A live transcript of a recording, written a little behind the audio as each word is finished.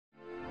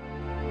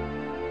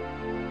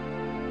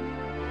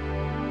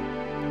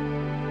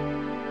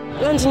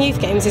London Youth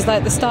Games is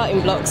like the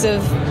starting blocks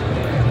of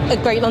a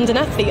great London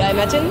athlete, I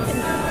imagine.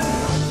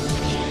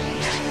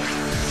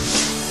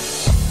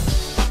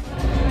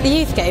 The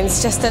Youth Games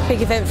is just a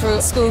big event for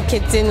school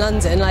kids in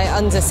London, like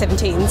under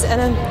 17s,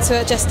 and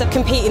to just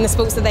compete in the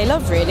sports that they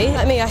love, really.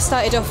 Like me, I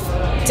started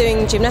off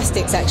doing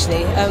gymnastics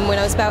actually when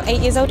I was about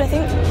 8 years old, I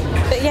think.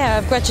 But yeah,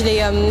 I've gradually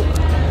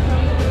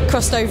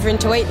crossed over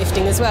into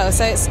weightlifting as well,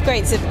 so it's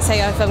great to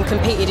say I've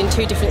competed in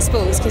 2 different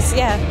sports because,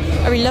 yeah,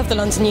 I really love the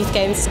London Youth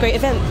Games. It's a great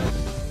event.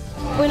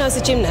 When I was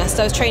a gymnast,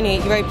 I was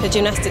training at Europa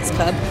Gymnastics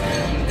Club,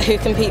 who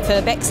compete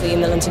for Bexley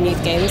in the London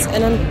Youth Games,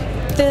 and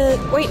the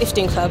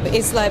weightlifting club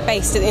is like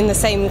based in the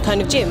same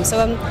kind of gym.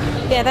 So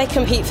yeah, they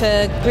compete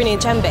for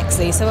Greenwich and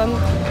Bexley. So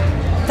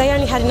they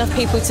only had enough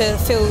people to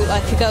fill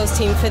like a girls'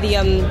 team for the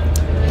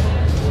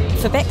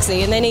for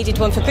Bexley, and they needed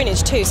one for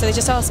Greenwich too. So they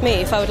just asked me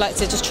if I would like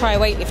to just try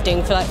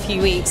weightlifting for like a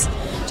few weeks,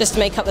 just to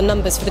make up the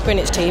numbers for the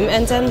Greenwich team.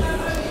 And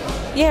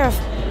yeah,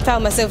 I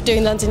found myself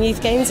doing London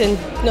Youth Games and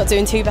not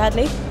doing too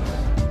badly.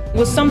 It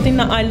was something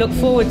that I look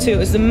forward to. It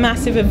was the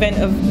massive event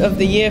of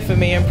the year for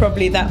me, and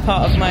probably that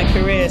part of my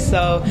career,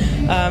 so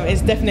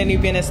it's definitely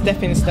been a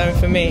stepping stone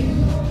for me.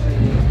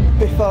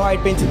 Before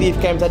I'd been to the Youth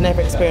Games, I'd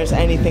never experienced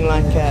anything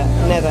like it,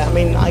 never. I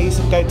mean, I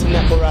used to go to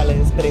netball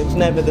rallies, but it was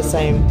never the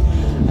same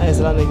as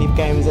the London Youth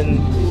Games,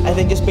 and I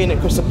think just being at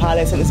Crystal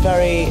Palace, and it's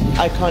very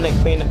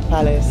iconic being at the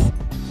Palace.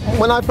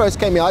 When I first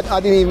came here,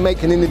 I didn't even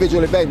make an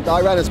individual event.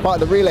 I ran as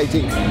part of the relay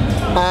team,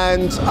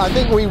 and I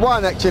think we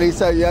won actually,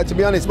 so yeah, to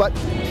be honest, but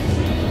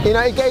you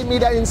know, it gave me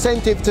that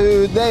incentive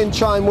to then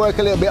try and work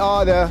a little bit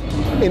harder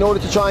in order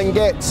to try and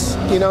get,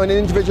 you know, an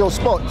individual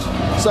spot.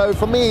 So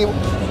for me,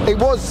 it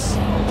was,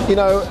 you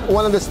know,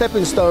 one of the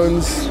stepping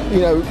stones, you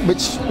know,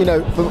 which, you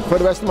know, for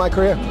the rest of my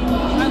career.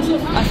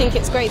 I think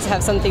it's great to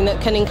have something that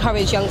can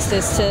encourage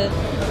youngsters to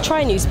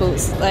try new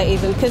sports, like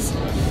even because,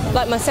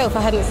 like myself,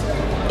 I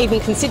hadn't even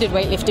considered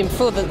weightlifting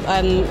before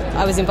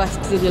I was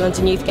invited to the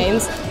London Youth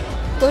Games.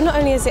 Well, not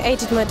only has it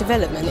aided my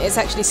development, it's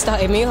actually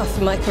started me off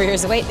in my career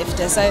as a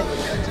weightlifter, so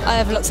I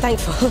have a lot to thank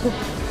for.